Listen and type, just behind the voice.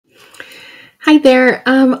Hi there.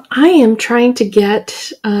 I am trying to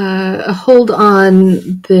get a hold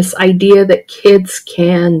on this idea that kids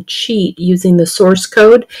can cheat using the source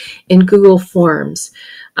code in Google Forms.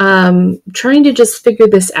 Trying to just figure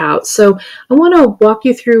this out. So I want to walk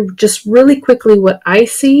you through just really quickly what I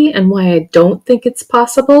see and why I don't think it's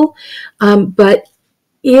possible. But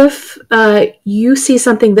if you see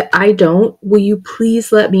something that I don't, will you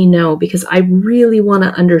please let me know? Because I really want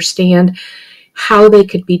to understand how they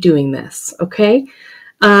could be doing this, okay?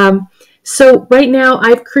 So right now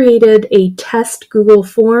I've created a test Google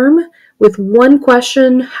form with one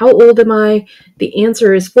question: how old am I? The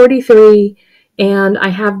answer is 43, and I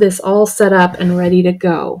have this all set up and ready to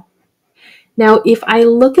go. Now, if I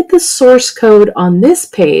look at the source code on this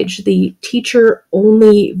page, the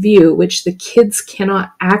teacher-only view, which the kids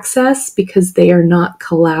cannot access because they are not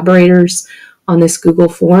collaborators on this Google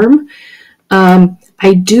form,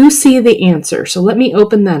 I do see the answer. So let me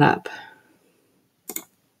open that up.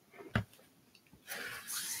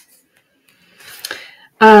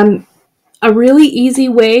 A really easy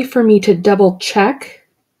way for me to double check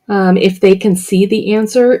if they can see the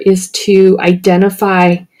answer is to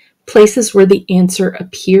identify places where the answer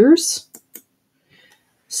appears.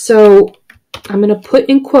 So I'm going to put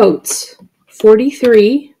in quotes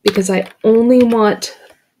 43 because I only want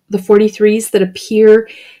the 43s that appear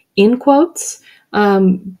in quotes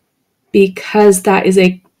because that is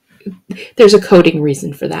there's a coding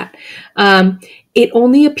reason for that. It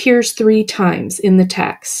only appears 3 times in the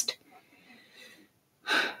text.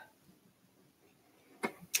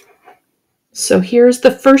 So here's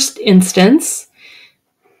the first instance,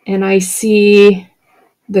 and I see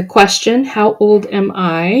the question, how old am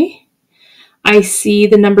I? I see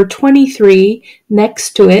the number 23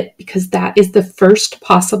 next to it because that is the first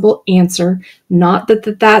possible answer, not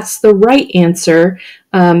that that's the right answer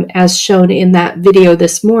as shown in that video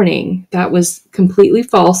this morning. That was completely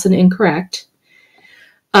false and incorrect.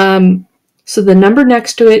 So the number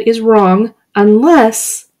next to it is wrong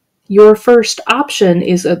unless your first option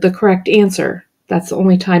is the correct answer. That's the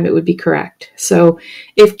only time it would be correct. So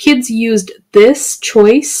if kids used this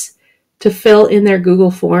choice to fill in their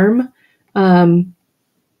Google form, they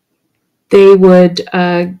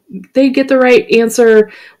get the right answer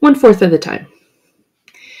 1/4 of the time.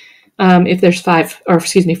 If there's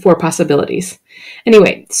 4 possibilities.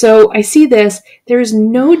 Anyway, so I see this. There's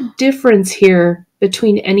no difference here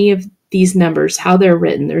between any of these numbers, how they're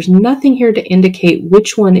written. There's nothing here to indicate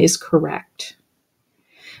which one is correct.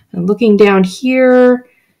 And looking down here,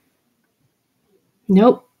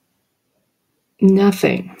 nope,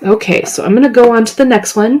 nothing. Okay, so I'm going to go on to the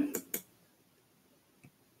next one.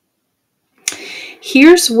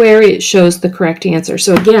 Here's where it shows the correct answer.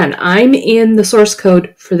 So again, I'm in the source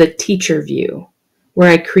code for the teacher view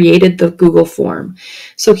where I created the Google form.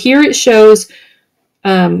 So here it shows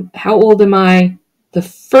how old am I, the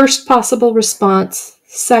first possible response,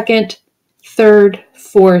 second, third,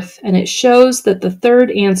 fourth, and it shows that the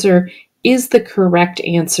third answer is the correct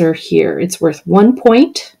answer here. It's worth 1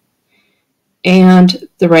 point, and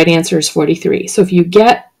the right answer is 43. So if you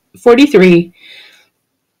get 43,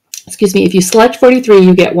 if you select 43,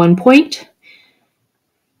 you get 1 point.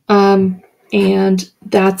 And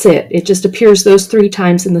that's it. It just appears those 3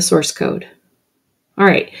 times in the source code. All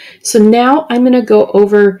right, so now I'm going to go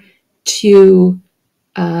over to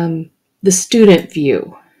the student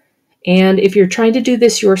view. And if you're trying to do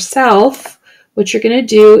this yourself, what you're going to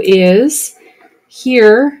do is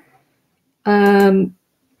here,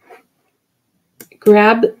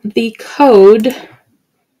 grab the code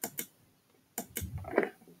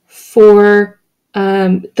for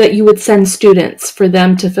that you would send students for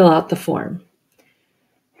them to fill out the form.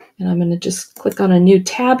 And I'm going to just click on a new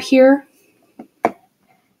tab here.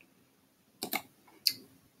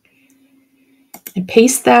 And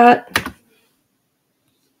paste that.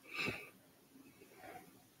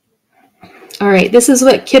 All right, this is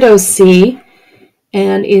what kiddos see,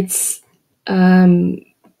 and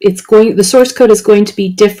the source code is going to be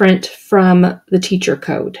different from the teacher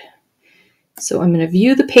code. So I'm going to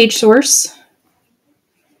view the page source.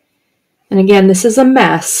 And again, this is a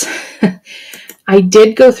mess. I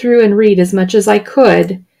did go through and read as much as I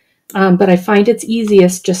could, but I find it's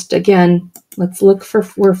easiest just, again, let's look for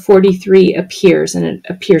where 43 appears, and it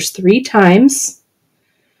appears 3 times.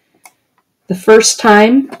 The first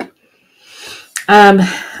time,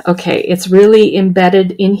 okay, it's really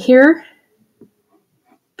embedded in here,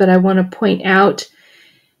 but I want to point out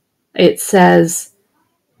it says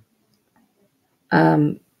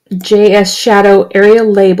JS Shadow area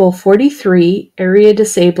label 43, area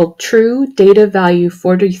disabled true, data value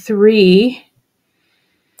 43,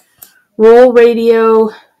 roll radio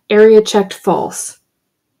area checked false.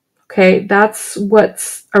 Okay, that's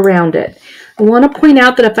what's around it. I want to point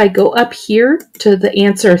out that if I go up here to the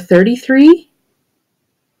answer 33,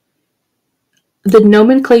 the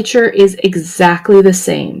nomenclature is exactly the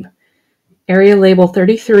same. Area label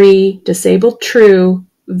 33, disabled true,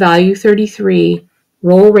 value 33,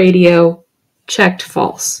 roll radio, checked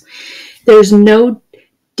false. There's no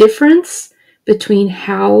difference between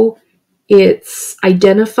how it's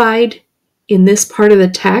identified in this part of the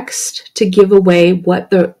text to give away what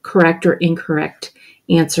the correct or incorrect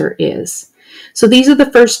answer is. So these are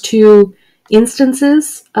the first two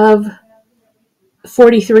instances of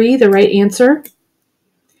 43, the right answer.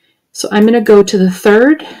 So I'm going to go to the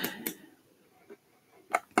third.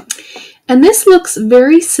 And this looks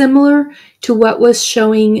very similar to what was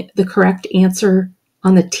showing the correct answer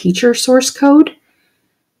on the teacher source code.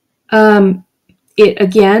 It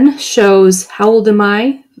again shows how old am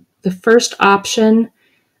I? The first option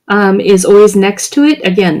is always next to it.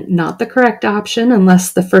 Again, not the correct option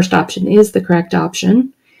unless the first option is the correct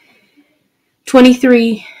option.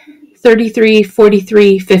 23, 33,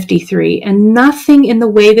 43, 53. And nothing in the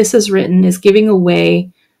way this is written is giving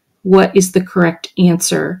away what is the correct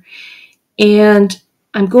answer. And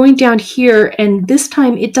I'm going down here, and this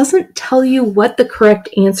time it doesn't tell you what the correct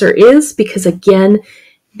answer is because, again,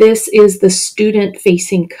 this is the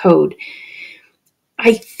student-facing code.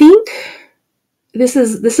 I think this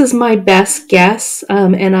is my best guess,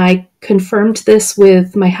 and I confirmed this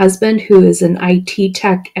with my husband, who is an IT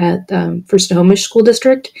tech at First Snohomish School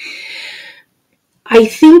District. I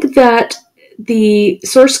think that the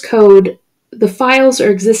source code, the files are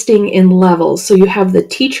existing in levels. So you have the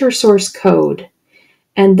teacher source code,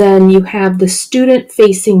 and then you have the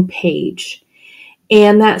student-facing page.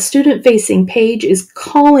 And that student-facing page is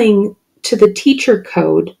calling to the teacher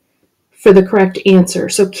code for the correct answer.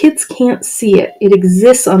 So kids can't see it. It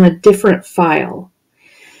exists on a different file.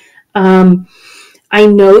 I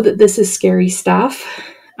know that this is scary stuff.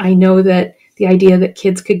 I know that the idea that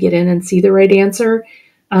kids could get in and see the right answer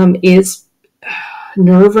is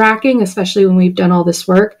nerve-wracking, especially when we've done all this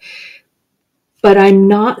work. But I'm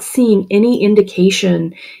not seeing any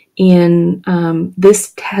indication in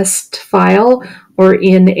this test file or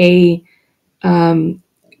in a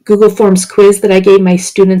Google Forms quiz that I gave my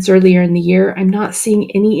students earlier in the year. I'm not seeing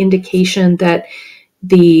any indication that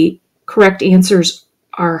the correct answers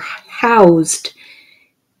are housed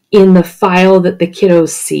in the file that the kiddos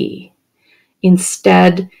see.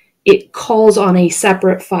 Instead, it calls on a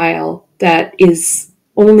separate file that is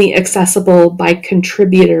only accessible by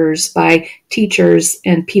contributors, by teachers,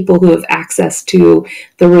 and people who have access to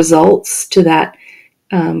the results to that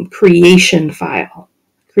creation file,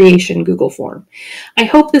 creation Google form. I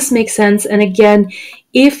hope this makes sense. And again,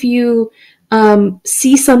 if you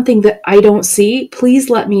see something that I don't see, please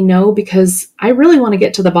let me know because I really want to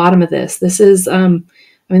get to the bottom of this. This is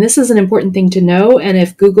this is an important thing to know, and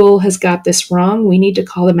if Google has got this wrong, we need to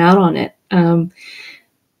call them out on it.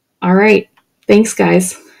 All right. Thanks,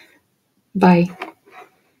 guys. Bye.